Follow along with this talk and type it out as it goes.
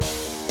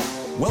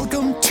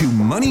Welcome to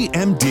Money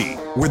MD,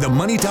 where the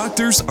money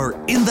doctors are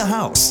in the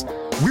house.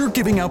 We're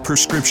giving out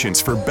prescriptions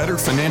for better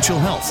financial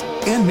health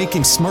and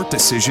making smart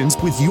decisions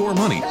with your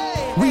money.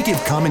 We give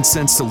common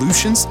sense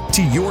solutions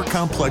to your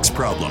complex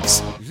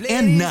problems.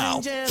 And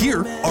now, here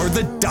are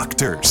the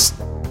doctors.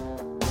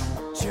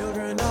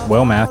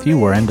 Well, Matthew,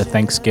 we're into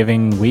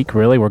Thanksgiving week,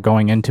 really. We're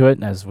going into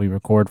it as we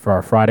record for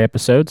our Friday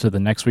episode, so the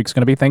next week's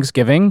going to be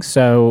Thanksgiving.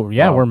 So,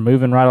 yeah, We're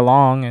moving right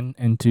along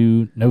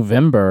into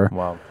November.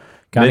 Wow.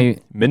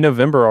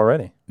 Mid-November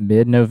already.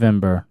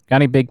 Mid-November. Got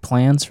any big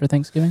plans for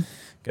Thanksgiving?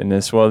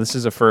 Goodness. Well, this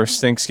is the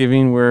first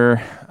Thanksgiving where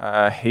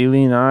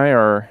Haley and I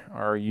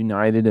are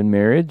united in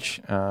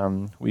marriage.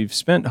 We've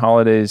spent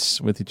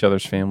holidays with each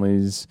other's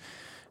families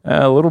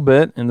a little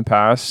bit in the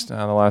past,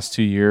 the last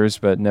 2 years,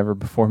 but never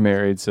before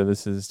married. So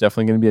this is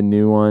definitely going to be a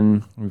new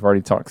one. We've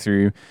already talked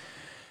through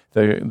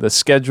the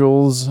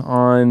schedules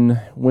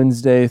on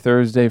Wednesday,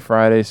 Thursday,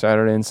 Friday,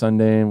 Saturday, and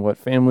Sunday, and what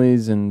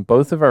families, and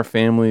both of our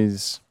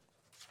families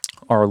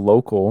are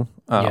local.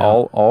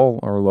 All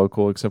are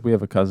local, except we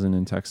have a cousin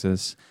in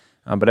Texas.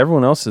 But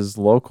everyone else is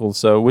local,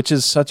 which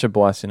is such a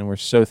blessing, and we're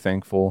so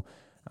thankful.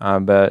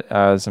 But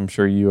as I'm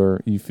sure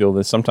you feel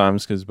this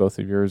sometimes, because both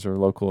of yours are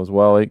local as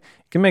well, it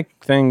can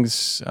make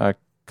things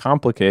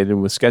complicated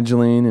with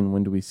scheduling and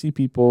when do we see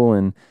people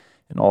and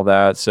all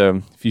that.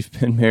 So if you've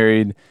been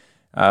married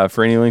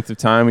for any length of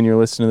time and you're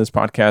listening to this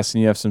podcast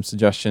and you have some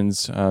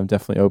suggestions,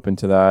 definitely open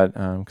to that,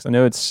 because I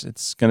know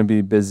it's going to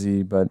be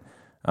busy, but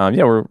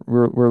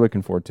we're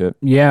looking forward to it.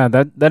 Yeah,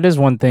 that is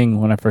one thing.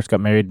 When I first got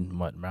married,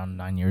 around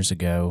 9 years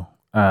ago,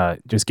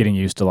 just getting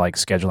used to like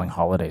scheduling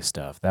holiday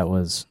stuff. That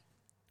was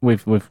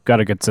we've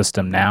got a good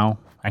system now.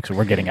 Actually,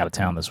 we're getting out of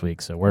town this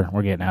week, so we're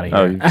getting out of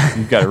here. Oh,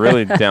 you've got it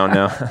really down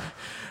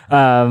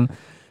now.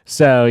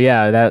 So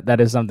yeah,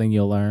 that is something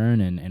you'll learn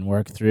and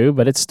work through,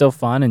 but it's still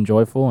fun and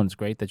joyful, and it's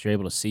great that you're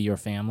able to see your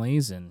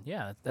families, and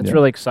that's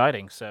really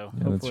exciting. So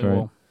hopefully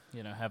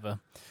we'll have a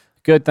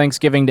good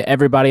Thanksgiving to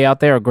everybody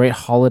out there, a great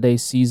holiday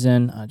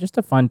season, just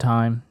a fun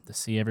time to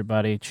see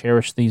everybody.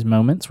 Cherish these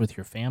moments with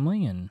your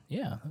family, and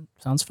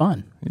sounds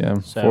fun. Yeah,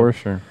 for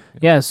sure.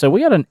 Yeah, so we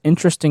got an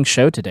interesting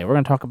show today. We're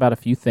going to talk about a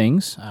few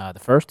things. The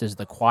first is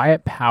the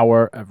quiet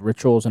power of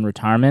rituals and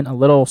retirement, a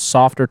little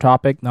softer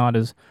topic, not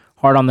as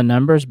hard on the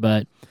numbers,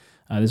 but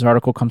this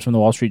article comes from the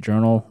Wall Street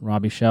Journal,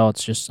 Robbie Shell.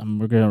 It's just,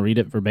 we're going to read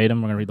it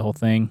verbatim. We're going to read the whole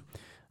thing.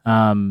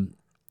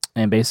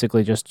 And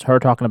basically just her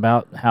talking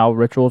about how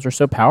rituals are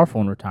so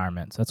powerful in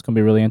retirement. So that's going to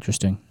be really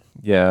interesting.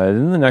 Yeah, and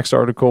then the next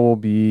article will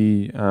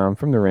be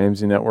from the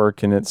Ramsey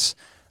Network, and it's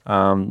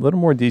a little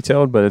more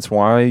detailed, but it's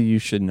why you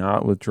should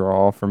not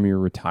withdraw from your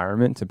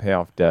retirement to pay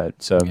off debt.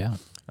 So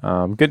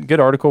good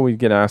article. We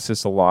get asked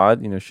this a lot.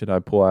 Should I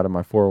pull out of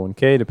my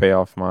 401k to pay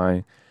off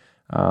my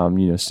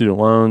student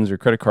loans or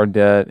credit card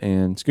debt?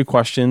 And it's a good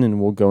question, and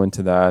we'll go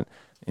into that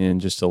in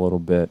just a little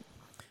bit.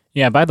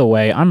 Yeah, by the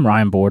way, I'm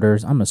Ryan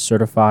Borders. I'm a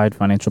certified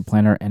financial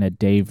planner and a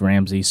Dave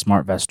Ramsey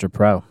SmartVestor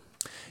Pro.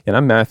 And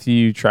I'm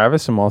Matthew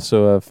Travis. I'm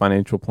also a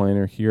financial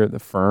planner here at the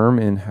firm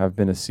and have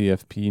been a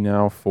CFP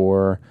now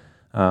for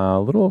a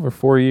little over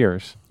 4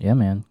 years. Yeah,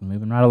 man.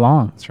 Moving right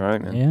along. That's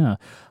right, man. Yeah.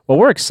 Well,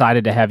 we're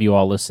excited to have you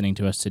all listening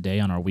to us today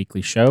on our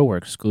weekly show. We're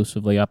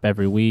exclusively up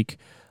every week.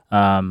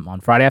 On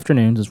Friday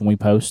afternoons is when we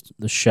post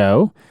the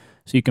show.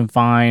 So you can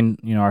find,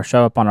 our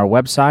show up on our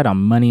website on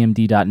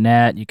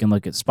moneymd.net. You can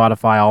look at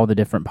Spotify, all the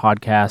different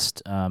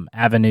podcast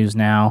avenues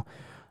now.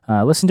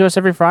 Listen to us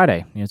every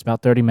Friday. It's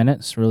about 30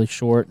 minutes, really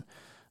short.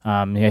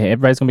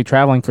 Everybody's going to be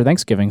traveling for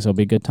Thanksgiving, so it'll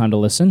be a good time to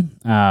listen.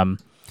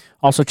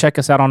 Also, check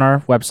us out on our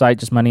website,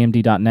 just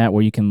moneymd.net,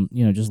 where you can,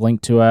 just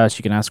link to us.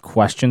 You can ask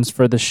questions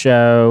for the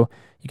show.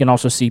 You can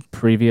also see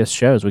previous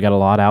shows. We got a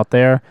lot out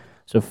there.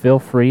 So feel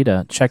free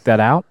to check that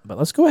out. But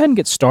let's go ahead and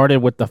get started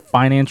with the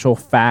financial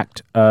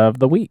fact of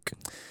the week.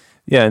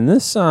 Yeah, and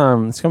this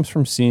comes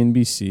from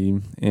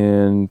CNBC,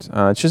 and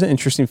it's just an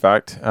interesting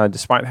fact.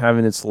 Despite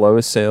having its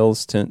lowest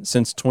sales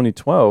since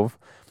 2012,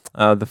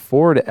 the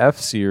Ford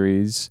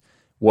F-Series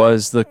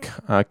was the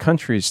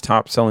country's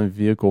top-selling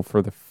vehicle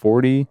for the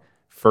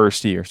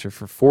 41st year. So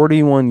for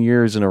 41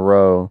 years in a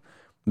row,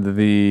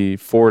 the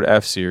Ford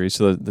F-Series,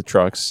 so the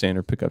trucks,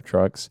 standard pickup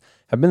trucks,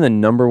 have been the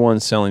number one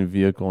selling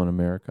vehicle in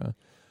America,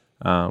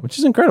 which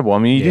is incredible. I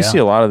mean, you do see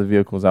a lot of the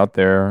vehicles out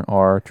there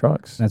are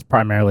trucks. That's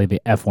primarily the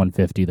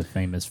F-150, the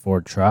famous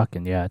Ford truck,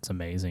 and it's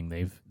amazing.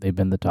 They've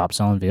been the top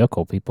selling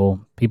vehicle.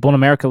 People in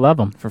America love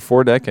them for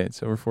 4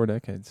 decades, over 4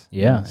 decades.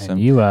 Yeah, so.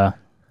 And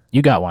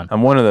you got one.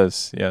 I'm one of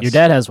those. Yes, your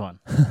dad has one.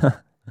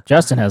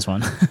 Justin has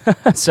one.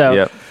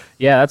 So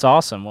that's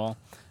awesome. Well,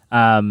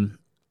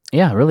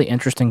 really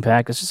interesting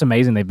pack. It's just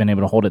amazing they've been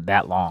able to hold it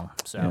that long.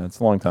 So it's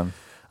a long time.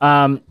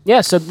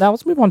 So now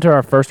let's move on to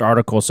our first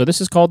article. So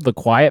this is called The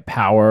Quiet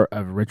Power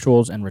of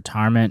Rituals and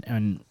Retirement,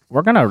 and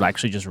we're going to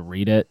actually just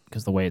read it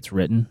because the way it's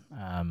written,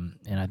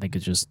 and I think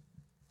it's just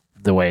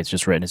the way it's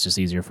just written, it's just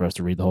easier for us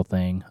to read the whole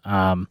thing.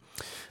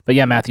 But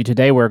Matthew,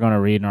 today we're going to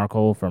read an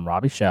article from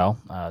Robbie Shell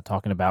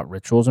talking about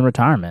rituals and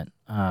retirement.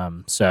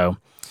 So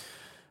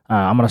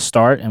I'm going to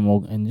start,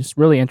 and just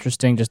really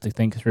interesting just to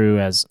think through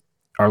as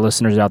our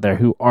listeners out there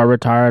who are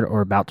retired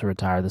or about to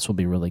retire, this will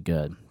be really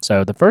good.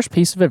 So the first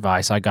piece of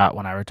advice I got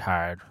when I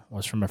retired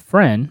was from a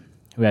friend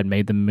who had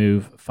made the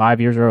move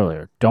 5 years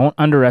earlier. Don't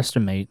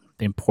underestimate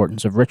the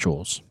importance of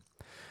rituals.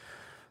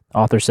 The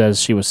author says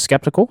she was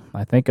skeptical,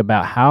 I think,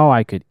 about how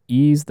I could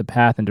ease the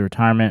path into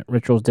retirement.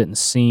 Rituals didn't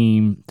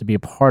seem to be a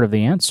part of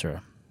the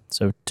answer.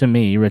 So to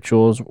me,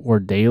 rituals were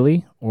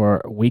daily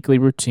or weekly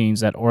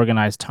routines that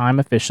organized time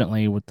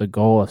efficiently with the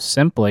goal of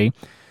simply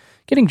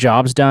getting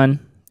jobs done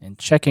and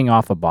checking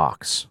off a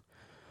box.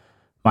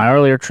 My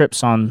earlier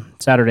trips on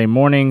Saturday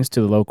mornings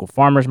to the local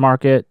farmer's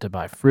market to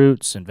buy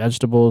fruits and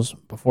vegetables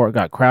before it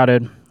got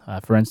crowded,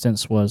 for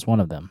instance, was one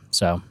of them.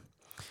 So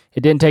it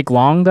didn't take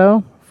long,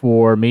 though,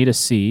 for me to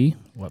see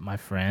what my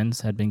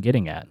friends had been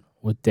getting at.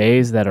 With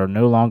days that are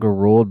no longer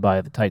ruled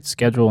by the tight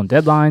schedule and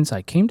deadlines,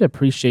 I came to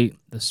appreciate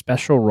the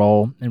special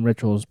role and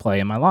rituals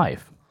play in my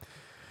life.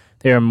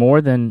 They are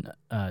more than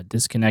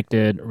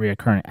disconnected,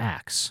 recurring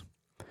acts.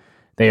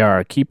 They are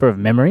a keeper of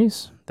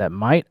memories that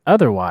might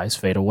otherwise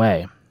fade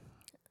away.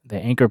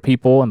 They anchor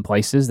people and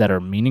places that are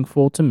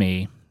meaningful to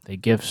me. They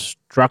give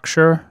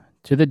structure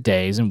to the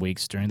days and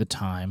weeks during the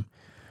time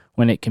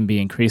when it can be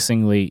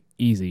increasingly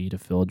easy to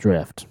feel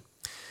adrift.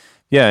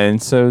 Yeah,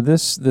 and so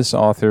this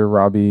author,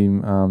 Robbie,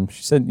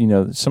 she said,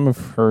 some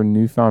of her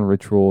newfound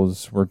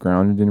rituals were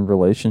grounded in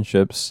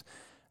relationships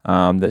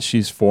that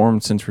she's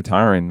formed since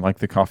retiring, like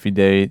the coffee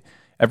date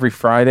every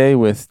Friday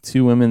with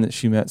two women that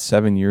she met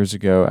 7 years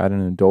ago at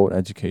an adult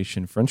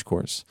education French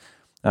course.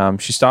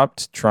 She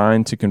stopped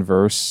trying to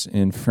converse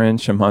in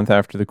French a month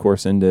after the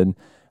course ended,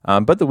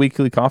 but the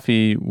weekly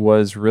coffee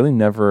was really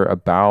never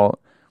about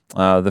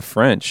the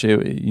French.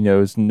 It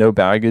was no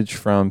baggage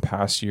from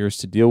past years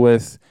to deal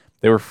with.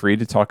 They were free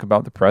to talk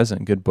about the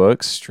present, good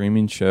books,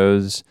 streaming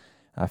shows,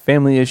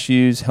 family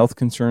issues, health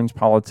concerns,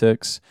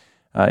 politics,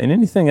 and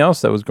anything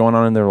else that was going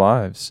on in their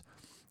lives.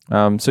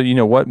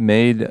 So what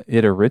made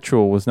it a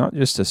ritual was not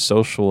just a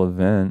social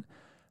event,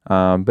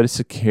 but it's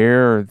a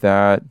care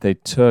that they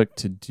took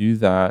to do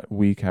that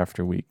week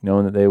after week,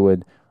 knowing that they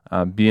would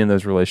be in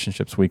those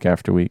relationships week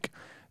after week.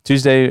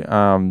 Tuesday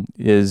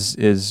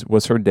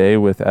was her day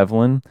with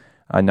Evelyn,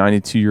 a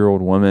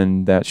 92-year-old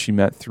woman that she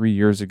met 3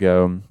 years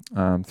ago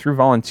through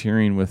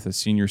volunteering with a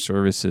senior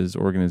services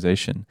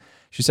organization.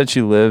 She said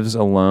she lives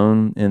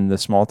alone in the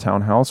small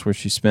townhouse where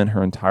she spent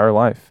her entire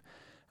life.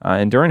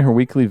 And during her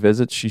weekly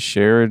visits, she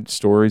shared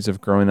stories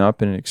of growing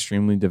up in an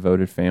extremely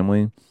devoted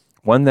family,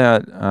 one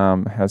that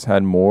has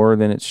had more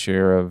than its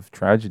share of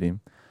tragedy.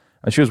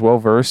 She was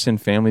well-versed in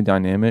family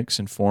dynamics,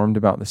 informed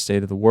about the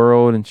state of the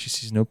world, and she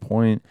sees no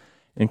point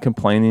in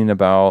complaining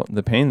about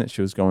the pain that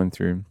she was going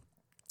through.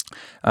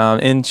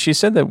 And she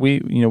said that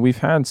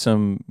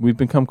we've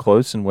become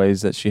close in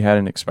ways that she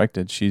hadn't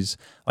expected. She's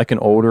like an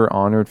older,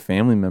 honored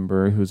family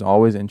member who's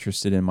always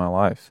interested in my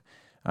life,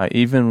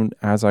 even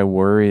as I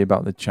worry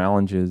about the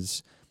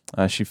challenges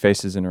she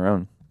faces in her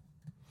own.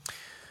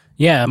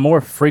 Yeah, a more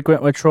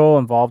frequent ritual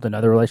involved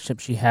another relationship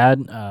she had,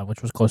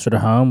 which was closer to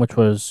home, which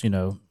was,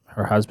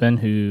 her husband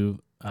who,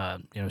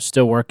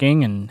 still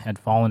working and had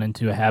fallen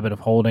into a habit of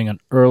holding an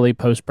early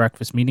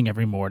post-breakfast meeting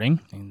every morning.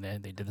 And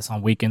they did this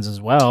on weekends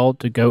as well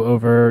to go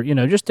over,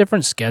 just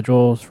different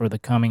schedules for the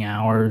coming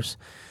hours.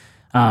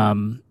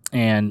 They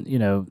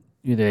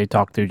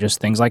talked through just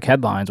things like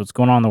headlines, what's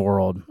going on in the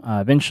world.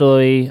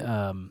 Eventually,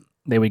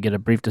 they would get a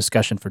brief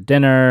discussion for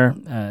dinner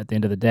at the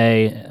end of the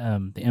day,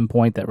 the end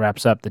point that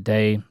wraps up the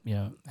day,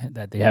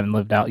 that they haven't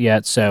lived out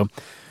yet. So,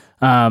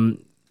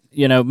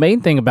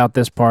 main thing about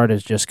this part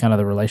is just kind of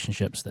the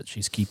relationships that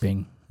she's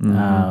keeping,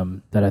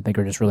 that I think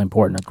are just really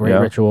important. A great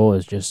ritual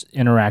is just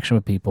interaction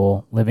with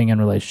people, living in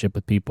relationship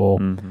with people.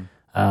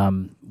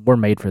 We're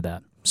made for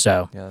that.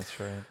 So, yeah, that's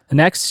right. The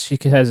next she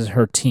has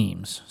her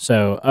teams.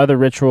 So other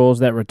rituals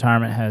that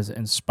retirement has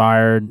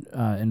inspired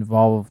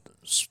involved,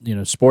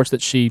 sports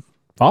that she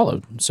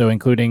followed. So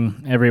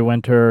including every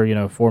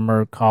winter,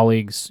 former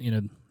colleagues,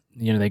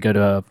 they go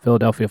to a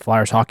Philadelphia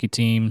Flyers hockey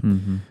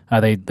team.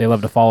 They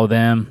love to follow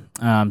them.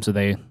 So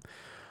they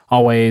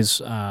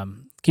always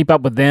keep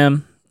up with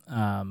them.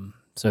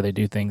 So they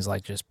do things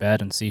like just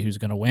bet and see who's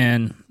going to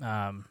win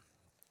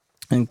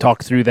and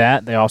talk through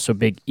that. They're also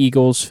big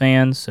Eagles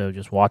fans. So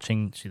just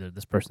watching,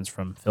 this person's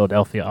from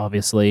Philadelphia,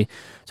 obviously.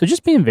 So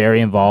just being very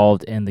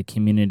involved in the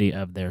community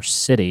of their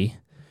city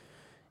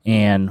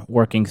and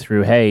working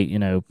through,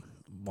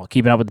 while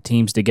keeping up with the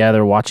teams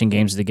together, watching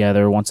games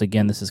together. Once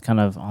again, this is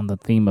kind of on the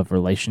theme of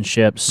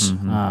relationships.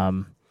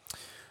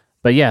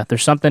 But yeah,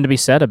 there's something to be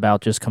said about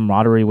just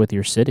camaraderie with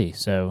your city.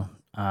 So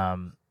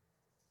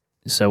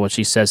what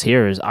she says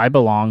here is, I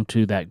belong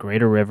to that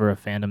greater river of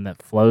fandom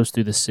that flows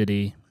through the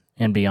city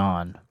and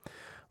beyond,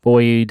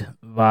 buoyed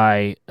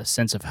by a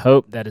sense of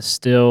hope that is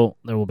still,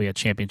 there will be a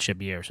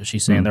championship year. So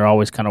she's saying they're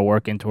always kind of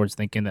working towards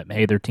thinking that,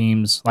 hey, their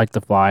teams like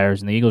the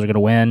Flyers and the Eagles are going to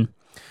win.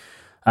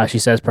 She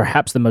says,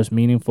 perhaps the most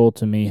meaningful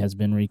to me has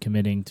been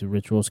recommitting to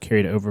rituals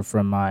carried over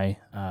from my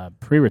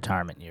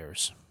pre-retirement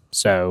years.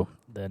 So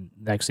the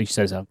next thing she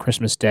says, on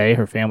Christmas Day,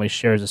 her family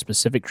shares a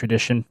specific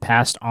tradition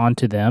passed on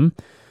to them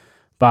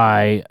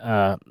by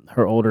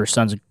her older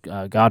son's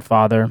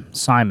godfather,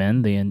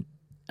 Simon. The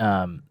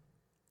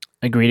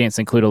ingredients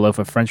include a loaf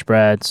of French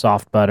bread,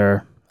 soft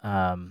butter,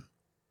 and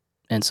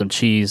some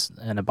cheese,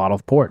 and a bottle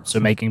of port. So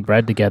making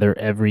bread together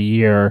every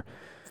year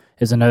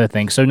is another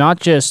thing. So not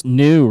just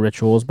new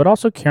rituals, but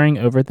also carrying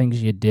over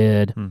things you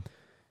did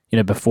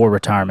before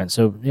retirement.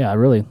 So, yeah, I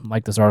really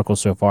like this article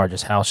so far,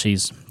 just how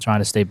she's trying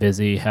to stay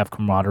busy, have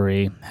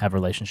camaraderie, have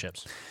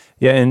relationships.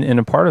 Yeah, and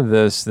a part of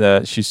this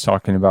that she's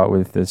talking about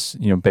with this,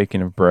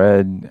 baking of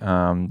bread,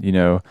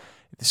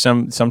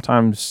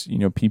 sometimes,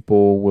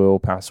 people will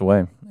pass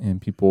away and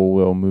people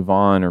will move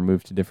on or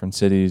move to different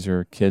cities,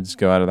 or kids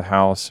go out of the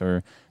house,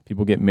 or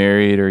people get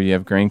married, or you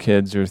have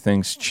grandkids, or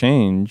things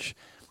change.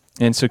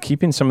 And so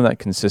keeping some of that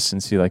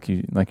consistency, like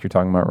you're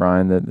talking about,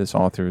 Ryan, that this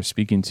author is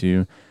speaking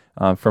to,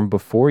 from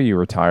before you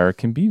retire,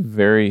 can be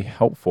very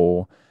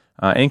helpful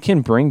and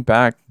can bring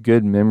back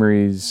good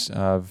memories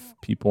of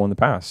people in the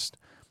past.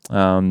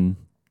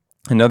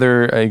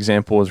 Another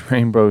example is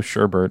rainbow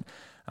sherbet.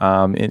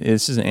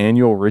 This is an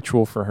annual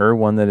ritual for her,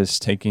 one that is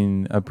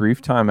taking a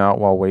brief time out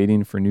while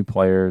waiting for new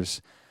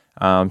players,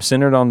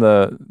 centered on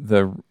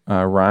the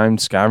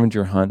rhymed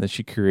scavenger hunt that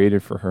she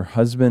created for her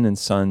husband and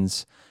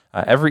sons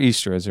every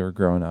Easter as they were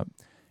growing up.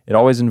 It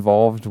always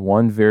involved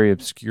one very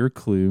obscure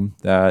clue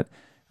that,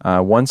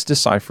 once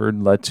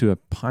deciphered, led to a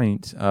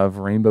pint of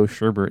rainbow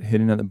sherbet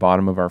hidden at the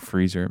bottom of our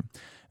freezer.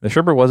 The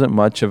sherbet wasn't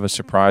much of a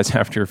surprise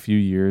after a few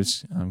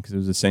years because it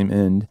was the same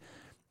end,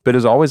 but it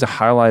was always a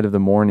highlight of the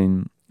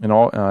morning,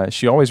 and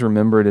she always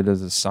remembered it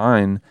as a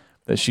sign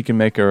that she can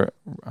make a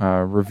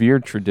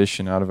revered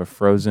tradition out of a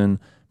frozen,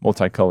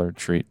 multicolored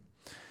treat.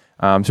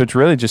 So it's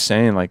really just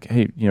saying, like,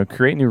 hey,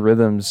 create new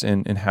rhythms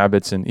and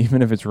habits, and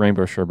even if it's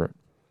rainbow sherbet.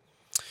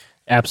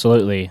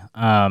 Absolutely.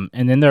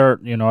 And then there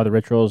are the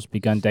rituals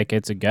begun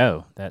decades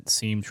ago that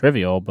seem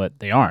trivial, but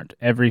they aren't.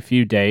 Every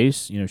few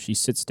days, she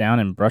sits down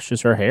and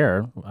brushes her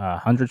hair,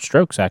 100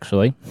 strokes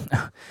actually.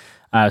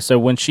 So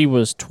when she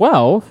was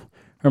 12,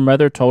 her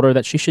mother told her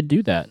that she should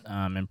do that,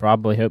 and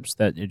probably hopes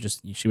that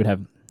she would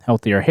have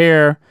healthier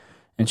hair.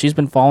 And she's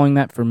been following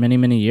that for many,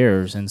 many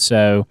years. And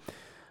so,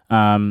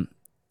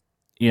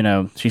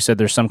 she said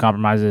there's some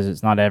compromises.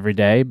 It's not every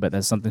day, but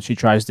that's something she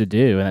tries to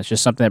do. And it's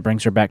just something that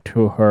brings her back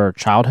to her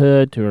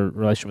childhood, to her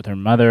relationship with her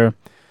mother.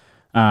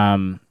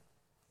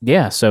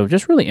 So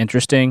just really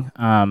interesting.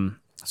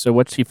 So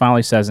what she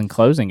finally says in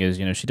closing is,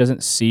 she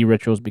doesn't see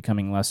rituals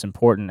becoming less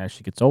important as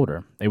she gets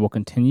older. They will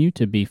continue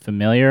to be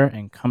familiar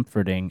and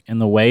comforting in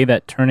the way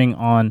that turning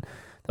on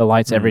the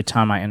lights every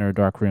time I enter a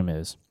dark room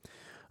is.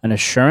 An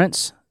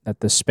assurance that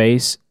the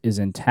space is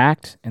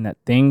intact and that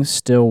things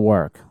still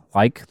work.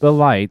 Like the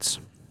lights,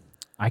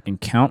 I can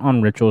count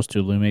on rituals to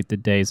illuminate the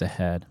days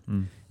ahead.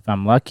 If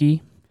I'm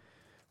lucky,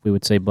 we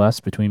would say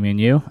blessed between me and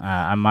you,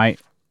 I might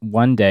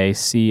one day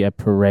see a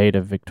parade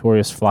of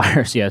victorious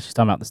Flyers. Yeah, she's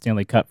talking about the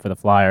Stanley Cup for the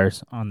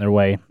Flyers on their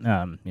way.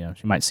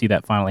 She might see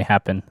that finally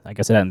happen. I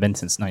guess it hadn't been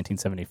since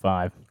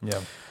 1975.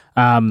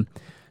 Yeah.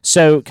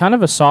 So kind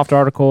of a soft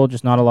article,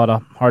 just not a lot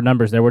of hard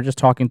numbers there. We're just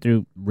talking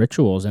through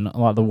rituals, and a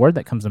lot of the word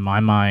that comes to my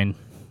mind,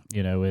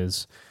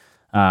 is,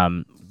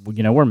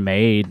 we're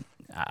made.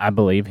 I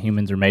believe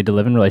humans are made to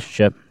live in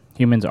relationship.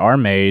 Humans are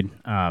made,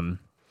 the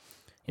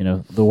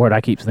word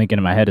I keep thinking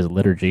in my head is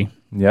liturgy.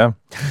 Yeah,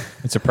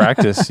 it's a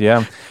practice.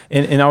 Yeah,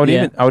 and I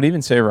would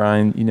even say,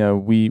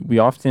 Ryan, we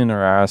often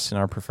are asked in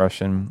our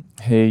profession,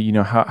 hey,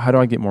 how do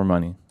I get more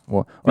money?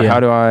 Or how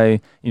do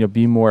I,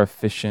 be more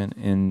efficient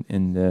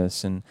in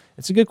this? And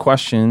it's a good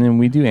question, and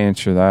we do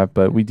answer that.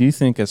 But we do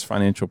think as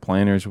financial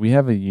planners, we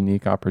have a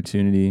unique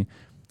opportunity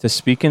to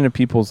speak into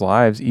people's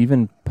lives,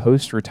 even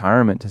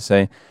post-retirement, to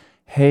say,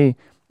 hey,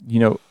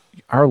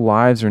 our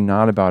lives are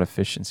not about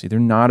efficiency. They're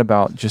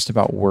not just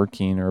about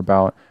working or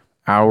about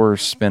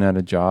hours spent at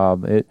a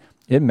job.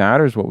 It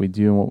matters what we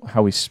do and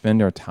how we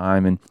spend our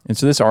time. And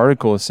so this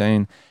article is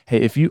saying,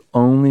 hey, if you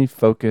only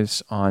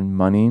focus on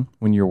money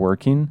when you're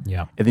working,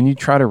 and then you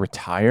try to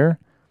retire,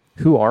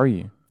 who are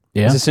you?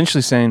 Yeah. It's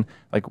essentially saying,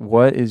 like,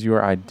 what is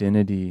your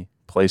identity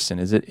placed in?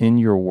 Is it in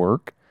your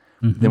work?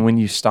 Mm-hmm. Then when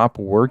you stop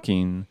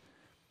working,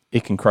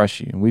 it can crush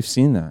you. And we've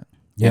seen that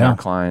in our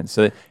clients.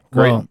 So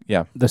great.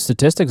 Well, the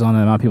statistics on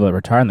the amount of people that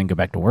retire and then go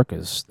back to work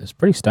is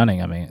pretty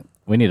stunning. I mean,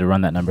 we need to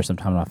run that number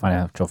sometime and I'll find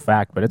out actual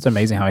fact, but it's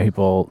amazing how many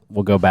people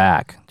will go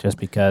back just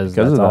because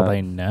that's all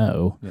they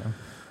know. Yeah.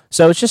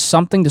 So it's just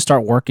something to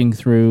start working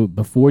through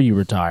before you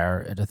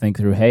retire, and to think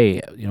through,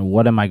 hey,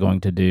 what am I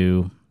going to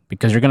do?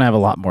 Because you're going to have a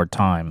lot more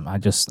time. I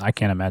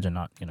can't imagine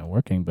not,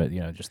 working, but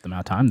just the amount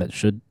of time that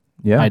should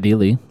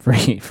ideally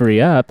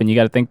free up. And you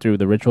got to think through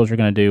the rituals you're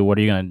going to do. What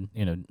are you going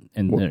to,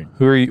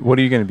 what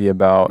are you going to be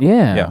about?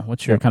 Yeah.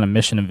 What's your kind of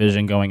mission and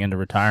vision going into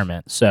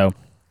retirement? So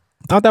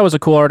I thought that was a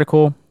cool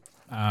article.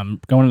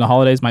 Going into the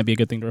holidays might be a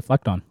good thing to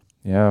reflect on.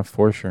 Yeah,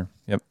 for sure.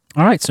 Yep.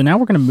 All right. So now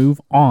we're going to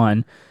move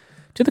on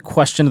to the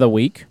question of the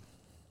week.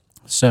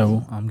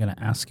 So I'm going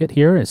to ask it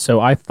here.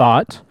 So I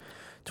thought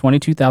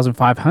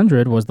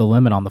 $22,500 was the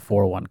limit on the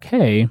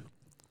 401k.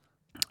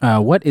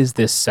 What is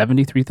this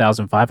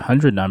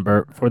 $73,500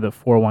 number for the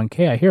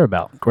 401k I hear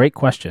about? Great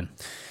question.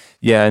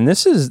 Yeah, and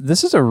this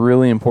is a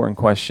really important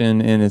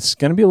question, and it's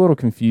going to be a little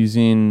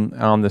confusing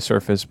on the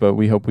surface, but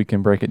we hope we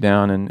can break it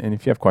down. And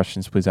if you have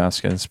questions, please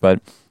ask us. But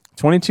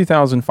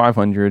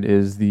 22,500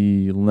 is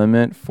the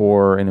limit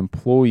for an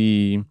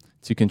employee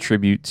to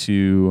contribute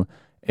to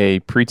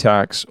a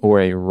pre-tax or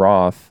a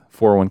Roth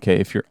 401k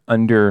if you're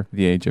under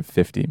the age of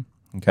 50.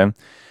 Okay,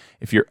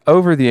 if you're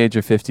over the age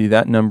of 50,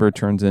 that number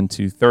turns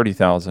into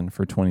 30,000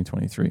 for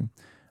 2023.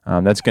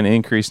 That's going to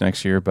increase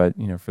next year, but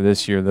for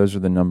this year, those are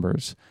the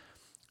numbers.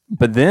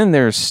 But then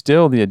there's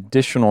still the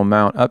additional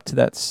amount up to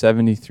that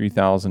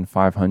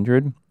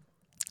 73,500.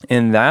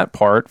 And that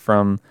part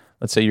from,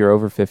 let's say you're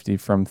over 50,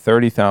 from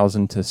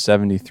 30,000 to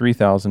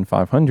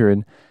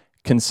 73,500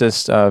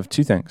 consists of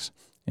two things.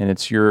 And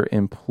it's your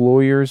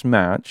employer's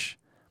match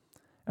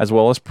as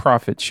well as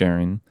profit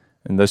sharing.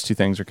 And those two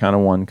things are kind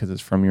of one because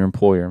it's from your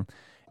employer.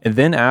 And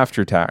then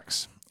after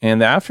tax. And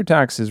the after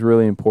tax is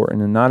really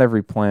important. And not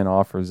every plan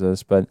offers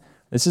this, but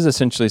this is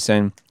essentially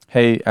saying,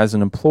 hey, as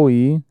an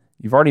employee,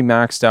 you've already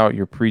maxed out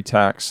your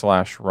pre-tax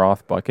 /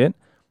 Roth bucket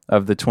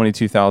of the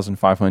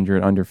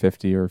 22,500 under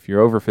 50, or if you're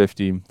over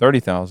 50,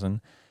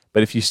 30,000.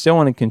 But if you still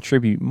want to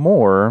contribute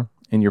more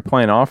and your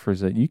plan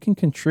offers it, you can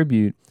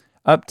contribute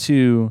up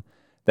to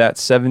that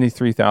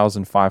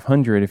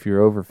 73,500 if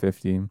you're over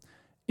 50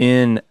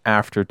 in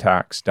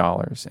after-tax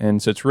dollars.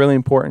 And so it's really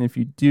important if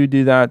you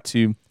do that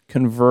to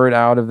convert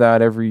out of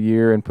that every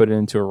year and put it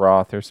into a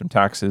Roth. There's some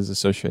taxes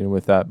associated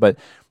with that, but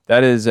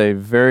that is a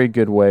very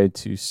good way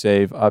to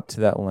save up to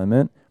that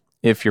limit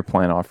if your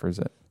plan offers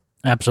it.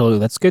 Absolutely.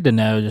 That's good to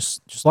know.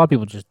 Just a lot of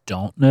people just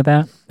don't know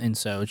that. And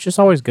so it's just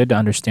always good to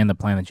understand the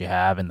plan that you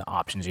have and the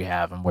options you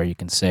have and where you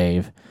can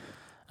save.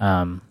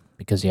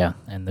 Because,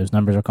 and those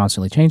numbers are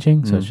constantly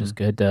changing. So it's just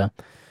good to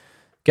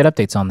get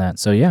updates on that.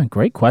 So,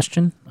 great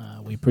question.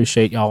 We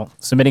appreciate y'all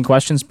submitting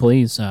questions.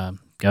 Please go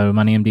to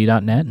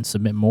moneymd.net and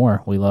submit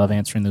more. We love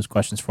answering those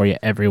questions for you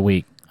every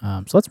week.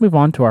 So let's move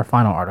on to our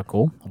final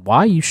article,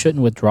 Why You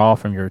Shouldn't Withdraw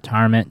from Your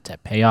Retirement to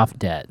Pay Off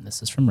Debt. And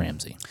this is from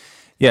Ramsey.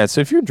 Yeah,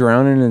 so if you're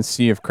drowning in a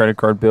sea of credit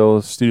card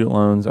bills, student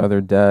loans, other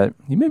debt,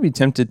 you may be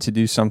tempted to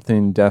do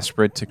something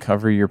desperate to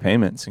cover your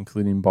payments,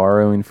 including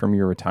borrowing from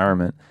your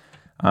retirement.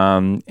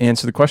 And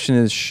so the question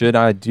is, should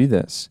I do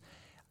this?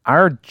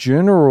 Our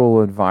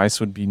general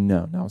advice would be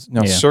no.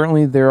 Now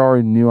certainly there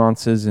are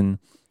nuances, and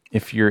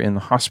if you're in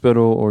the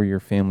hospital or your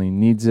family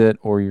needs it,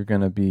 or you're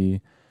going to be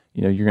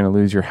you're going to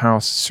lose your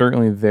house.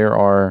 Certainly there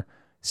are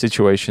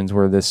situations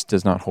where this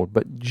does not hold.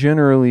 But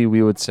generally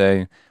we would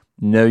say,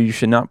 no, you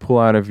should not pull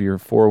out of your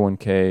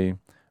 401k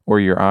or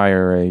your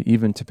IRA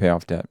even to pay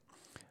off debt.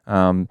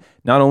 Not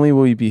only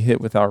will you be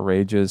hit with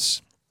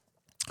outrageous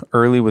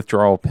early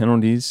withdrawal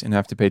penalties and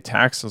have to pay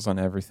taxes on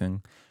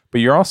everything,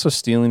 but you're also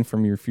stealing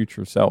from your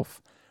future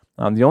self.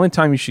 The only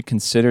time you should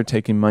consider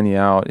taking money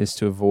out is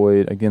to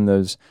avoid, again,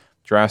 those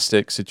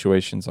drastic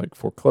situations like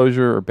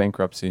foreclosure or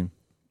bankruptcy.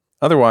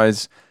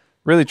 Otherwise,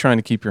 really trying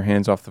to keep your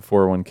hands off the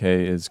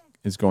 401k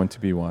is going to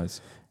be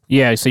wise.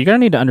 Yeah, so you're going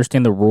to need to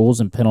understand the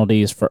rules and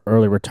penalties for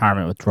early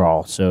retirement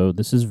withdrawal. So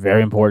this is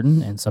very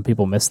important, and some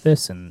people miss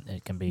this, and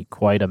it can be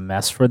quite a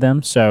mess for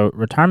them. So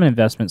retirement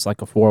investments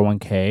like a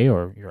 401k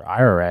or your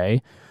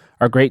IRA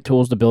are great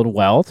tools to build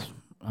wealth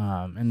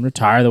and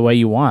retire the way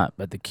you want.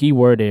 But the key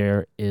word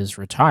here is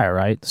retire,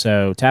 right?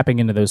 So tapping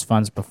into those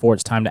funds before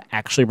it's time to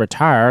actually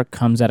retire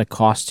comes at a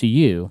cost to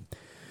you.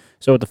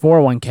 So with the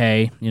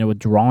 401k,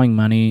 withdrawing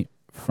money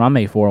from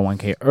a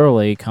 401k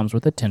early comes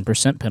with a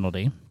 10%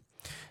 penalty.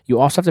 You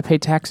also have to pay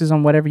taxes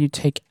on whatever you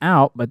take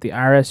out, but the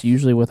IRS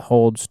usually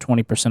withholds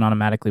 20%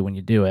 automatically when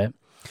you do it.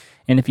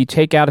 And if you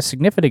take out a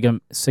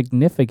significant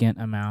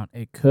amount,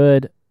 it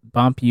could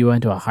bump you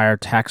into a higher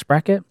tax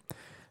bracket.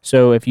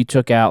 So if you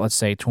took out, let's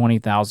say,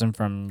 $20,000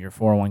 from your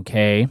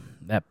 401k,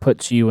 that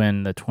puts you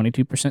in the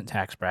 22%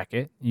 tax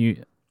bracket.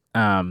 You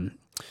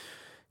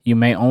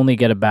may only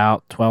get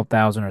about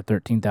 $12,000 or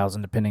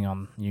 $13,000, depending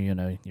on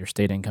your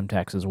state income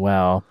tax as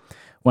well.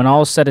 When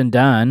all is said and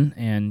done,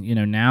 and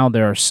now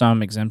there are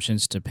some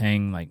exemptions to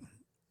paying like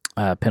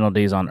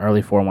penalties on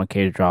early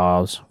 401k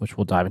withdrawals, which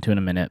we'll dive into in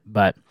a minute.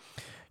 But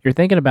you're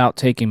thinking about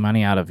taking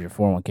money out of your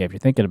 401k. If you're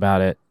thinking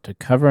about it to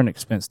cover an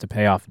expense to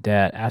pay off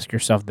debt, ask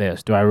yourself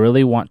this: do I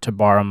really want to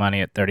borrow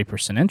money at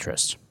 30%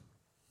 interest?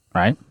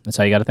 Right? That's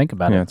how you got to think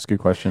about it. Yeah, it's a good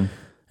question.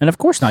 And of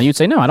course not. You'd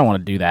say, no, I don't want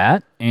to do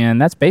that.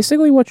 And that's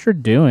basically what you're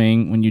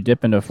doing when you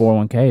dip into a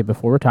 401k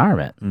before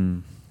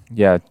retirement.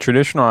 Yeah,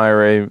 traditional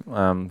IRA,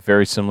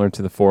 very similar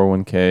to the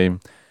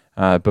 401k.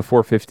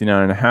 Before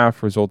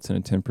 59.5 results in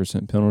a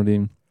 10%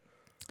 penalty.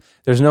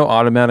 There's no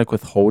automatic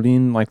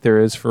withholding like there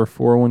is for a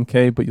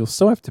 401k, but you'll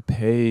still have to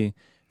pay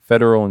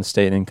federal and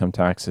state income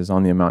taxes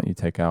on the amount you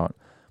take out.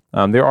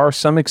 There are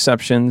some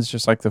exceptions,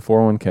 just like the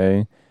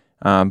 401k.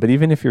 But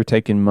even if you're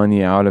taking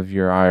money out of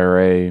your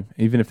IRA,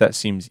 even if that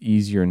seems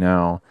easier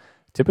now,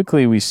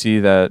 typically we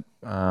see that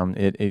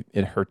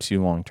it hurts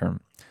you long term.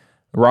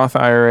 The Roth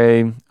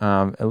IRA,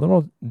 a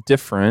little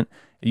different.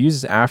 It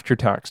uses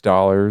after-tax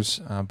dollars,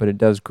 but it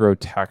does grow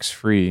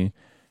tax-free.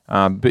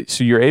 But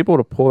so you're able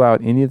to pull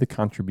out any of the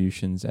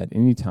contributions at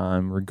any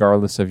time,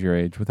 regardless of your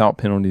age, without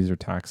penalties or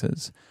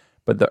taxes.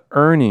 But the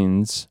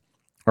earnings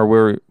are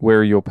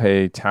where you'll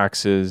pay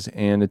taxes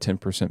and a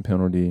 10%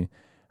 penalty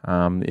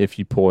if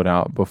you pull it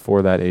out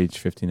before that age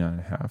 59 and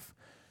a half.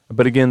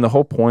 But again, the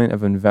whole point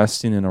of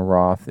investing in a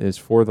Roth is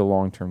for the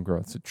long-term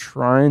growth. So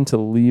trying to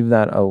leave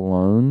that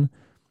alone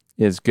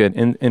is good.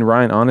 And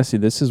Ryan, honestly,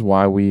 this is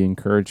why we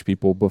encourage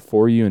people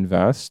before you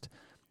invest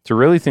to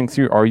really think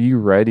through, are you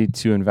ready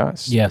to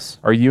invest? Yes.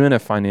 Are you in a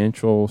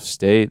financial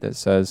state that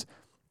says,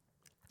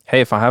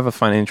 hey, if I have a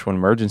financial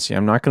emergency,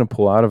 I'm not going to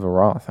pull out of a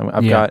Roth.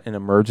 I've got an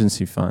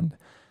emergency fund.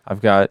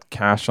 I've got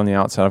cash on the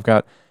outside. I've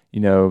got,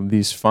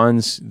 these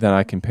funds that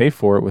I can pay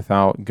for it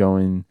without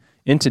going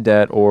into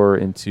debt or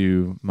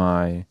into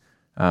my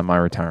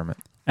retirement.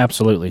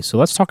 Absolutely. So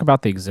let's talk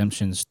about the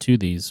exemptions to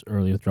these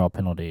early withdrawal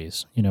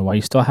penalties. While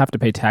you still have to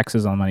pay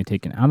taxes on money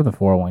taken out of the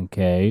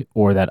 401k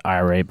or that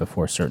IRA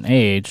before a certain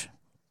age,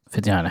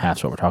 59 and a half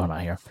is what we're talking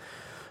about here.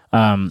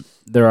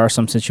 There are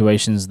some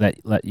situations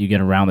that let you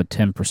get around the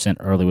 10%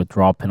 early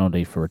withdrawal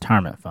penalty for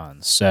retirement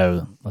funds.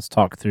 So let's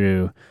talk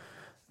through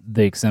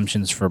the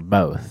exemptions for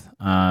both.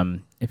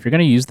 If you're going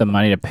to use the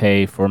money to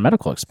pay for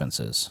medical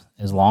expenses,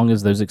 as long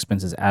as those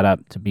expenses add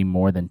up to be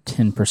more than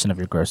 10% of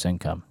your gross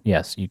income,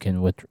 yes, you can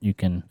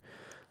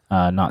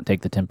not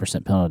take the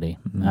 10% penalty.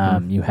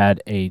 Mm-hmm. You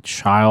had a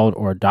child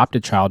or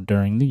adopted child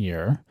during the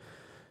year,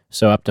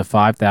 so up to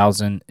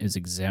 $5,000 is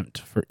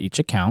exempt for each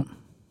account.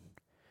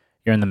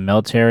 You're in the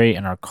military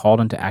and are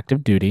called into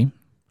active duty.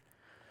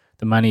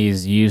 The money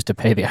is used to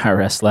pay the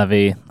IRS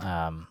levy.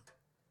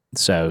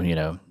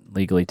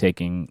 Legally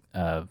taking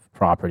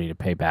property to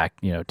pay back,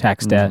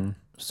 tax debt.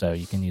 So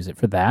you can use it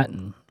for that.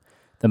 And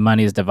the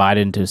money is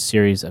divided into a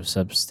series of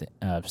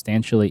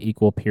substantially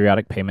equal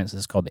periodic payments. This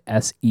is called the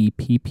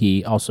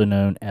SEPP, also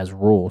known as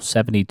Rule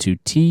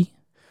 72T.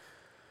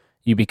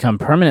 You become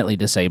permanently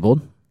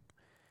disabled.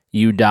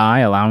 You die,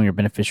 allowing your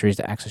beneficiaries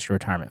to access your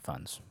retirement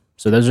funds.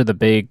 So those are the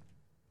big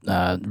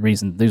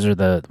reasons. These are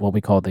we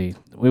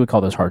would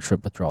call those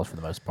hardship withdrawals for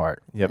the most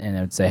part. Yep. And it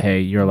would say,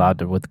 hey, you're allowed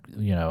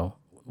to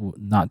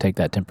not take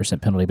that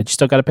 10% penalty, but you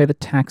still got to pay the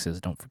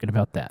taxes. Don't forget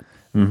about that.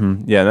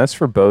 Mm-hmm. Yeah, that's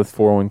for both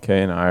 401k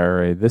and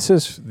IRA. This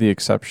is the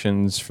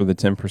exceptions for the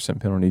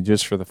 10% penalty,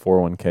 just for the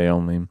 401k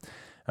only.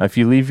 If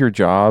you leave your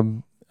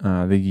job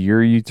the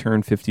year you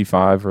turn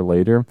 55 or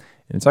later,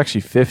 and it's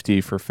actually 50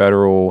 for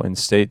federal and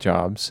state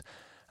jobs.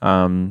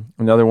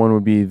 Another one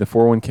would be the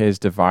 401k is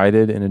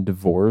divided in a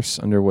divorce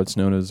under what's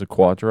known as a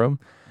quadro.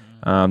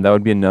 That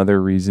would be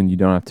another reason you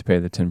don't have to pay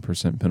the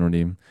 10%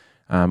 penalty.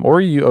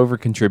 Or you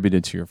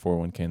over-contributed to your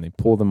 401k and they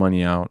pull the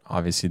money out.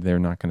 Obviously, they're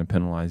not going to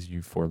penalize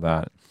you for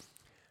that.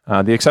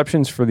 The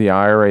exceptions for the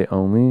IRA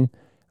only,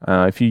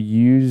 if you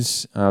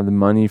use the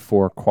money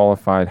for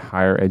qualified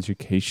higher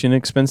education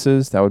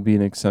expenses, that would be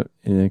an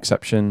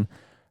exception.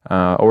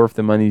 Or if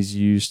the money is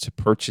used to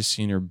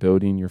purchasing or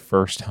building your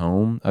first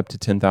home, up to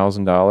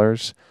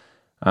 $10,000.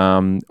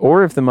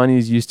 Or if the money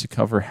is used to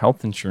cover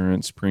health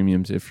insurance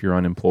premiums if you're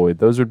unemployed.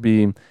 Those would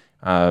be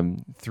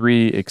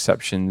three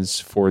exceptions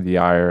for the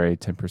IRA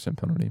 10%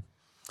 penalty.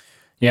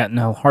 Yeah,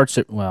 no,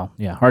 hardship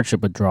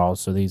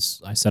withdrawals. So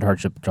I said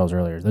hardship withdrawals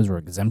earlier. Those were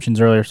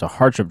exemptions earlier. So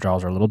hardship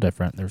withdrawals are a little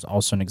different. There's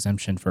also an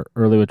exemption for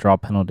early withdrawal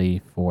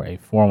penalty for a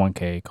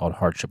 401k called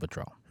hardship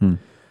withdrawal.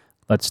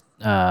 This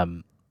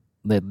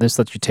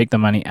lets you take the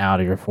money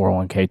out of your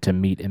 401k to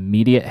meet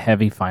immediate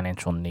heavy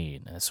financial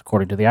need. And it's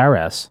according to the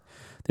IRS.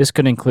 This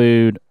could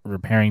include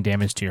repairing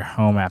damage to your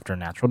home after a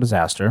natural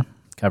disaster,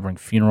 covering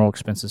funeral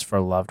expenses for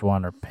a loved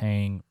one, or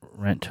paying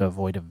rent to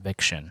avoid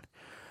eviction.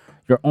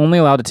 You're only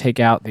allowed to take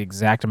out the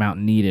exact amount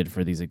needed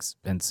for these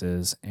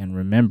expenses, and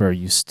remember,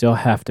 you still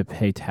have to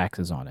pay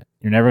taxes on it.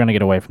 You're never going to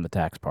get away from the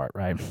tax part,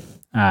 right?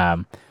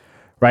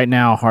 Right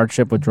now,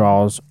 hardship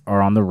withdrawals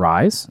are on the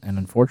rise, and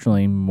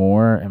unfortunately,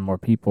 more and more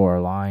people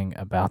are lying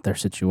about their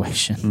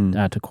situation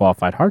to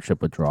qualified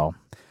hardship withdrawal.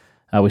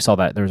 We saw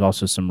that there was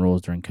also some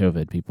rules during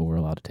COVID people were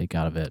allowed to take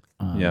out of it.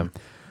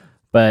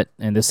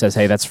 And this says,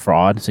 hey, that's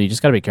fraud. So you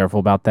just got to be careful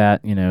about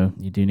that. You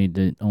do need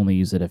to only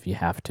use it if you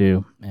have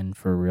to and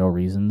for real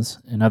reasons.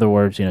 In other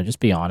words, just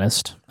be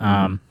honest.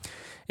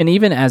 And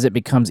even as it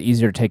becomes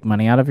easier to take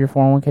money out of your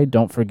 401k,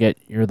 don't forget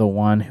you're the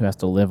one who has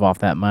to live off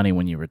that money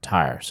when you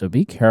retire. So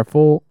be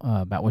careful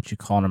about what you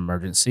call an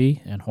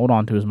emergency and hold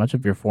on to as much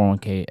of your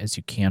 401k as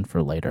you can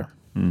for later.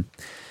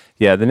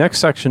 Yeah, the next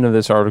section of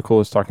this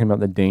article is talking about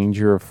the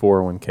danger of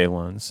 401k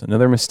loans.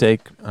 Another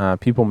mistake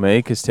people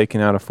make is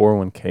taking out a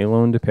 401k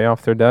loan to pay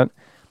off their debt.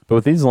 But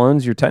with these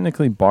loans, you're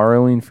technically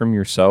borrowing from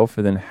yourself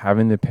and then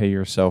having to pay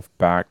yourself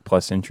back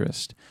plus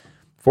interest.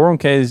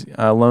 401k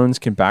loans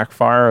can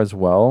backfire as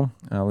well.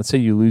 Let's say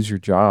you lose your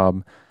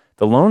job.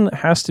 The loan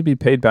has to be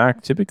paid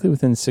back typically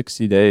within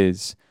 60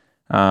 days.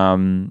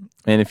 And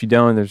if you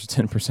don't, there's a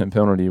 10%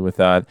 penalty with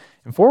that.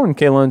 And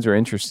 401k loans are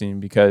interesting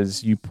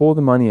because you pull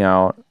the money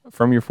out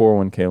from your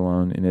 401k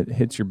loan and it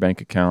hits your bank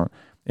account.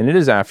 And it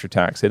is after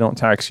tax. They don't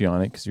tax you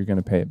on it because you're going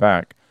to pay it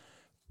back.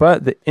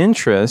 But the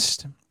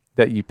interest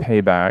that you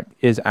pay back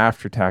is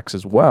after tax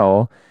as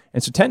well.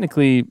 And so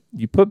technically,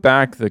 you put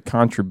back the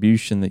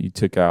contribution that you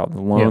took out,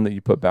 the loan that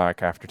you put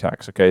back after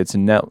tax. Okay, it's a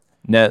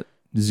net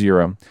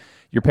zero.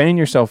 You're paying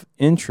yourself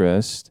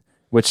interest,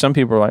 which some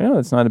people are like, oh,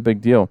 it's not a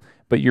big deal.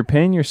 But you're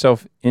paying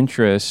yourself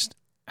interest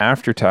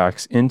after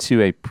tax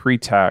into a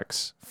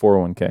pre-tax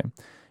 401k.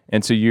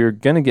 And so you're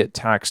going to get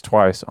taxed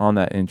twice on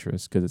that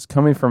interest because it's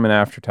coming from an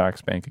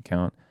after-tax bank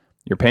account.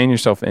 You're paying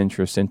yourself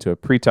interest into a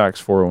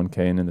pre-tax 401k,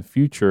 and in the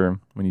future,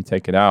 when you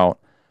take it out,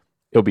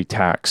 it'll be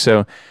taxed.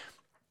 So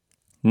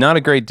not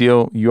a great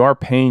deal. You are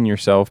paying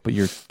yourself, but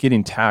you're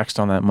getting taxed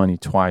on that money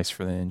twice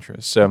for the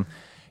interest. So,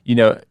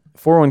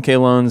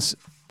 401k loans,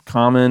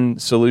 common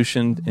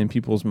solution in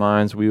people's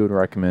minds. We would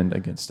recommend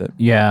against it.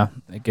 Yeah,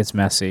 it gets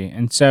messy.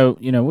 And so,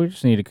 we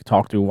just need to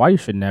talk through why you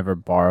should never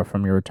borrow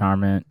from your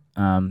retirement.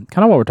 Kind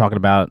of what we're talking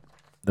about,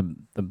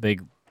 the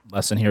big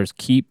lesson here is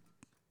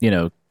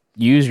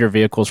use your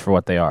vehicles for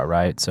what they are,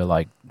 right? So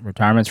like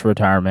retirement's for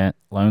retirement,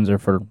 loans are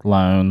for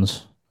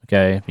loans.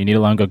 Okay, if you need a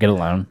loan, go get a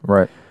loan.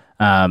 Right.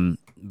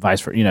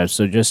 Vice versa,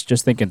 so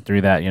just thinking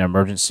through that,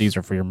 emergencies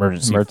are for your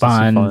emergency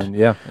fund.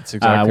 Yeah, that's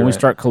exactly when we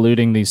start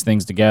colluding these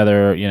things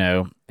together,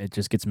 it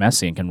just gets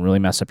messy and can really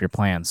mess up your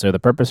plan. So the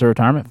purpose of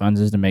retirement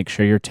funds is to make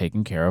sure you're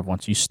taken care of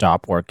once you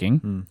stop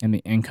working and the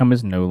income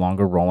is no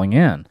longer rolling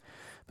in.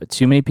 But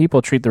too many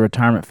people treat the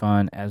retirement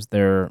fund as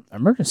their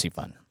emergency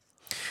fund.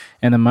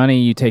 And the money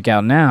you take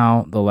out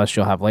now, the less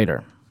you'll have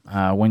later.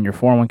 When your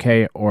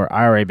 401k or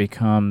IRA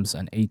becomes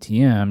an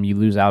ATM, you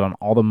lose out on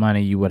all the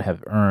money you would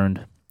have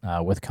earned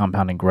with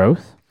compounding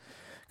growth.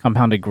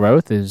 Compounded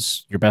growth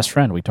is your best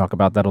friend. We talk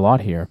about that a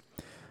lot here.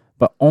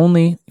 But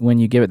only when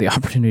you give it the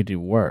opportunity to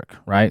work,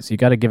 right? So you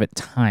got to give it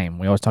time.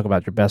 We always talk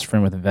about your best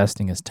friend with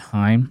investing is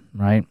time,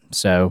 right?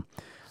 So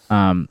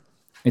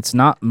it's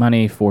not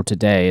money for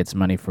today, it's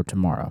money for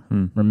tomorrow.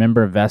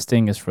 Remember,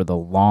 investing is for the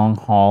long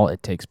haul.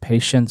 It takes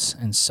patience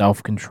and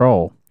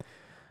self-control.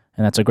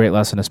 And that's a great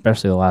lesson,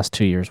 especially the last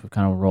 2 years we've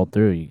kind of rolled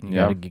through. You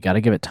got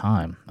to give it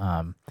time.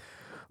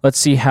 Let's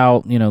see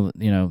how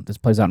this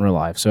plays out in real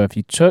life. So if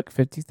you took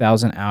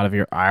 $50,000 out of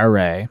your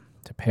IRA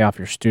to pay off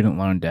your student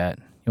loan debt,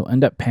 you'll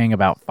end up paying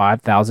about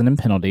 $5,000 in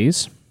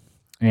penalties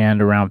and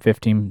around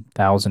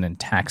 $15,000 in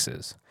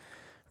taxes,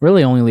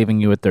 really only leaving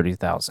you with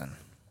 $30,000.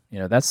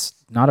 That's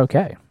not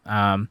okay.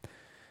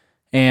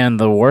 And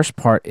the worst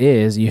part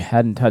is you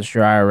hadn't touched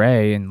your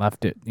IRA and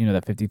left it,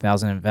 that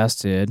 $50,000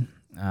 invested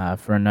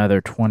for another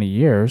 20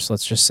 years.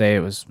 Let's just say it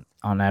was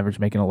on average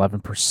making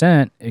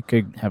 11%. It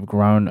could have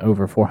grown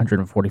over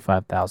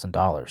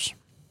 $445,000.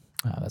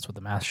 That's what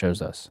the math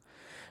shows us.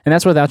 And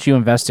that's without you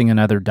investing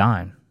another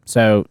dime.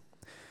 So,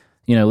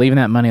 leaving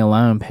that money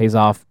alone pays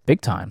off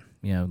big time.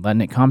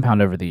 Letting it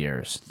compound over the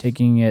years.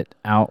 Taking it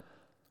out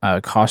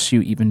costs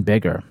you even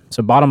bigger.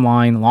 So bottom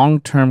line,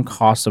 long-term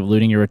costs of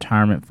looting your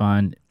retirement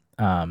fund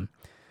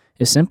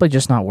is simply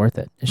just not worth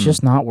it. It's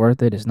just not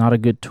worth it. It's not a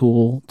good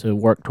tool to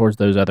work towards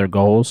those other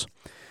goals.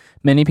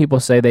 Many people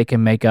say they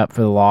can make up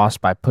for the loss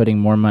by putting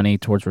more money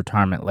towards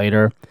retirement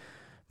later,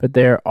 but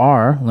there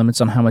are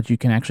limits on how much you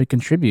can actually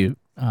contribute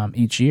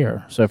each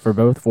year. So for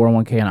both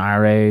 401k and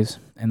IRAs,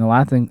 and the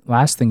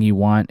last thing you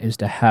want is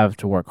to have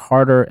to work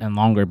harder and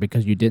longer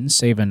because you didn't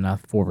save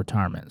enough for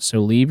retirement. So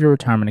leave your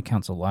retirement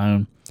accounts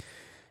alone,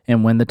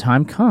 and when the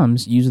time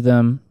comes, use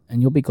them,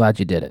 and you'll be glad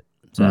you did it.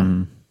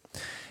 So.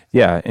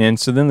 Yeah, and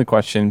so then the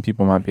question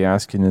people might be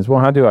asking is, well,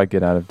 how do I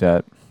get out of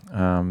debt?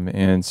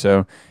 And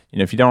so,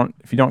 if you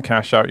don't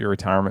cash out your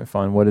retirement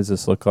fund, what does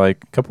this look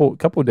like?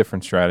 Couple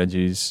different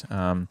strategies.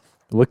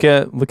 Look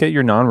at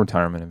your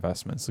non-retirement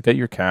investments. Look at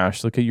your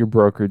cash. Look at your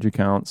brokerage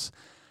accounts.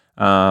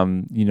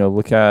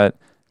 Look at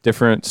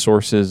different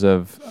sources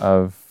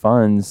of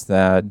funds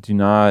that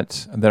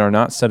are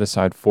not set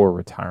aside for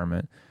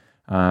retirement.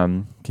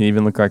 Can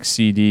even look like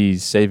CDs,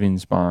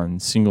 savings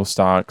bonds, single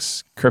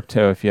stocks,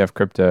 crypto if you have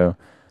crypto.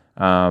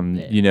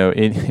 Any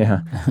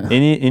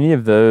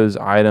of those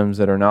items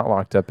that are not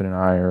locked up in an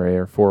IRA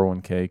or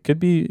 401k could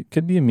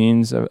be a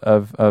means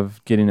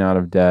of getting out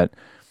of debt.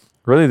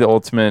 Really, the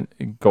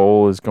ultimate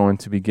goal is going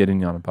to be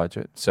getting on a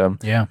budget. So,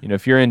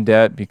 if you're in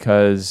debt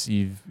because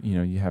you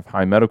have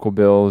high medical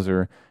bills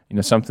or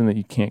something that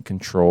you can't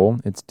control,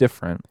 it's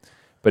different.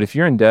 But if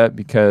you're in debt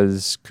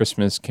because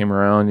Christmas came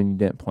around and you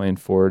didn't plan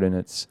for it, and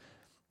it's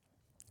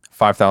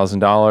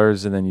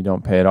 $5,000, and then you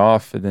don't pay it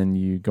off, and then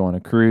you go on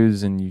a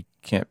cruise and you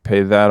can't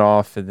pay that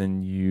off, and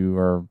then you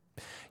are,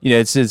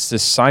 it's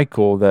this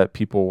cycle that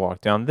people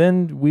walk down.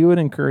 Then we would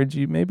encourage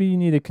you, maybe you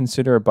need to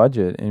consider a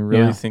budget and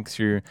really think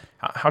through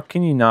how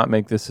can you not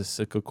make this a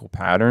cyclical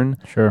pattern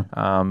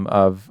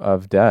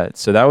of debt.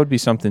 So that would be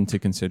something to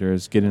consider,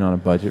 is getting on a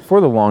budget for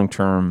the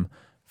long-term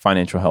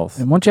financial health.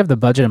 And once you have the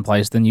budget in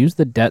place, then use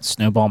the debt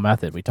snowball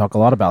method. We talk a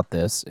lot about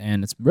this,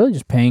 and it's really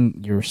just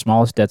paying your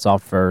smallest debts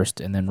off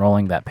first and then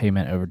rolling that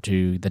payment over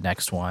to the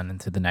next one and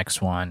to the next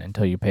one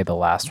until you pay the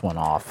last one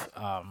off.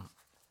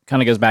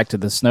 Kind of goes back to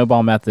the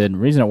snowball method. The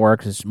reason it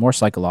works is more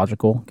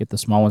psychological. Get the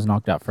small ones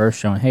knocked out first,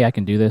 showing, hey, I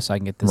can do this, I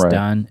can get this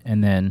done,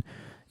 and then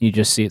you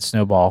just see it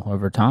snowball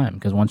over time.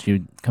 Because once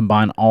you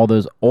combine all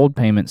those old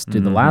payments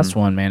to the last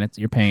one, man,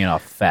 you're paying it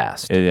off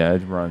fast.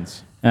 It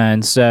runs.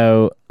 And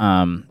so,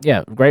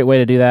 great way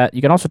to do that.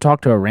 You can also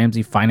talk to a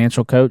Ramsey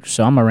financial coach.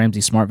 So I'm a Ramsey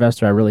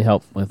SmartVestor. I really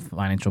help with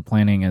financial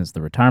planning as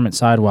the retirement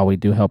side, while we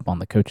do help on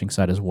the coaching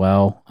side as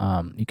well.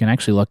 You can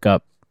actually look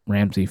up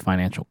Ramsey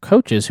financial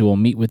coaches who will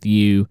meet with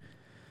you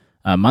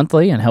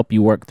monthly and help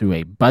you work through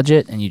a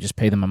budget, and you just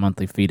pay them a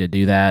monthly fee to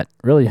do that.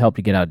 Really help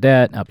you get out of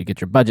debt, help you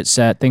get your budget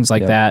set, things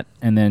like that.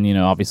 And then,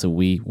 obviously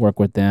we work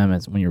with them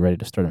as when you're ready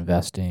to start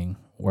investing,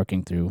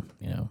 working through,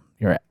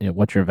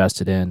 what you're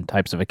invested in,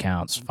 types of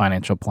accounts,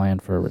 financial plan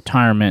for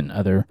retirement, and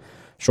other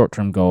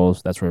short-term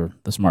goals. That's where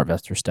the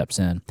SmartVestor steps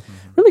in.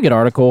 Really good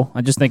article.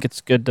 I just think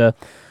it's good to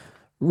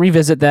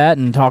revisit that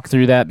and talk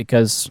through that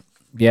because,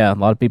 a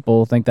lot of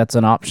people think that's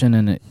an option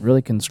and it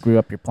really can screw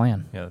up your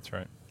plan. Yeah, that's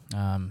right.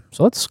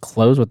 So let's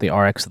close with the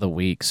RX of the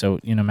week. So,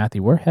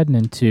 Matthew, we're heading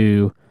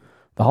into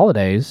the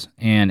holidays,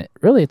 and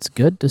really it's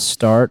good to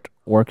start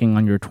working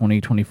on your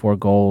 2024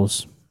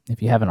 goals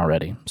if you haven't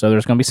already. So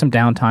there's going to be some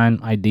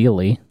downtime,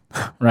 ideally,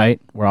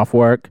 right? We're off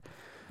work.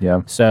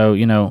 Yeah. So,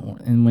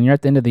 and when you're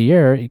at the end of the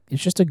year,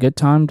 it's just a good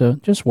time to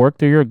just work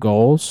through your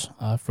goals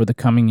for the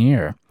coming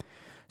year.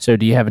 So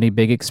do you have any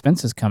big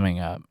expenses coming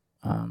up?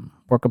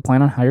 Work a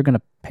plan on how you're going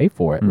to pay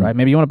for it, right?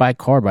 Maybe you want to buy a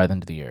car by the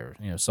end of the year,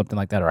 something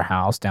like that, or a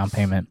house, down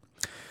payment.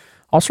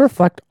 Also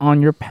reflect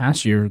on your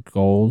past year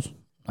goals,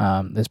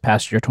 this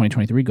past year,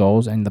 2023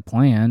 goals, and the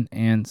plan,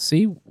 and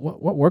see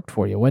what worked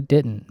for you, what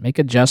didn't. Make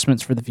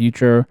adjustments for the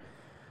future.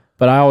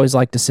 But I always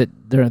like to sit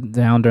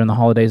down during the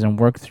holidays and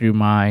work through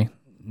my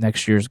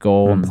next year's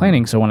goal and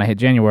planning. So when I hit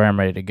January, I'm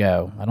ready to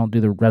go. I don't do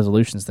the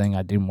resolutions thing.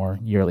 I do more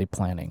yearly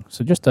planning.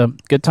 So just a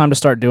good time to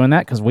start doing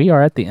that because we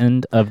are at the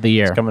end of the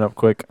year. It's coming up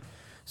quick.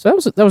 So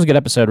that was a good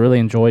episode. Really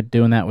enjoyed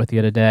doing that with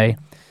you today.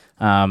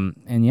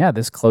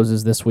 This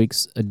closes this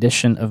week's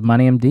edition of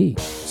Money MD.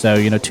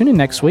 So, tune in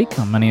next week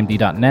on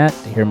moneymd.net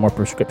to hear more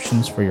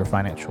prescriptions for your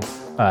financial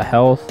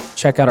health.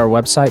 Check out our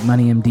website,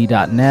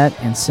 moneymd.net,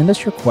 and send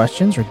us your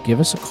questions or give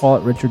us a call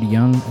at Richard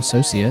Young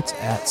Associates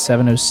at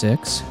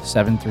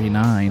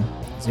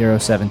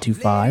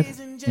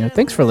 706-739-0725.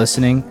 Thanks for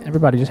listening.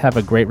 Everybody just have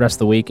a great rest of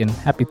the week and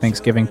happy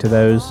Thanksgiving to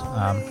those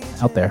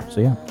out there.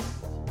 So,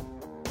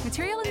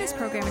 Material in this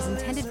program is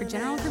intended for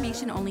general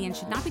information only and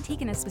should not be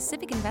taken as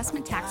specific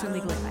investment, tax, or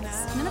legal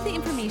advice. None of the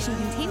information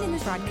contained in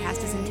this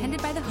broadcast is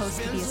intended by the host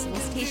to be a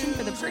solicitation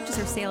for the purchase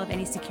or sale of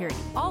any security.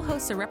 All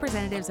hosts are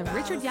representatives of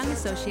Richard Young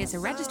Associates, a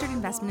registered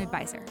investment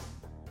advisor.